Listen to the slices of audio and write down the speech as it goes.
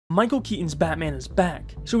Michael Keaton's Batman is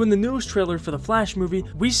back. So in the newest trailer for the Flash movie,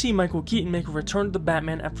 we see Michael Keaton make a return to the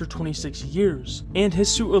Batman after 26 years, and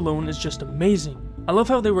his suit alone is just amazing. I love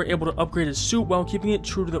how they were able to upgrade his suit while keeping it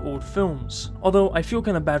true to the old films, although I feel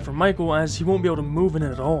kinda bad for Michael as he won't be able to move in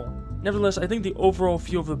it at all. Nevertheless, I think the overall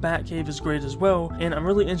feel of the Batcave is great as well, and I'm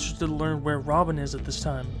really interested to learn where Robin is at this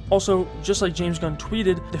time. Also, just like James Gunn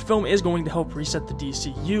tweeted, the film is going to help reset the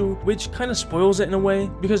DCU, which kinda spoils it in a way,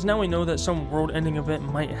 because now we know that some world-ending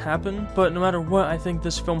event might happen, but no matter what, I think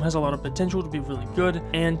this film has a lot of potential to be really good,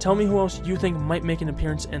 and tell me who else you think might make an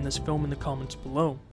appearance in this film in the comments below.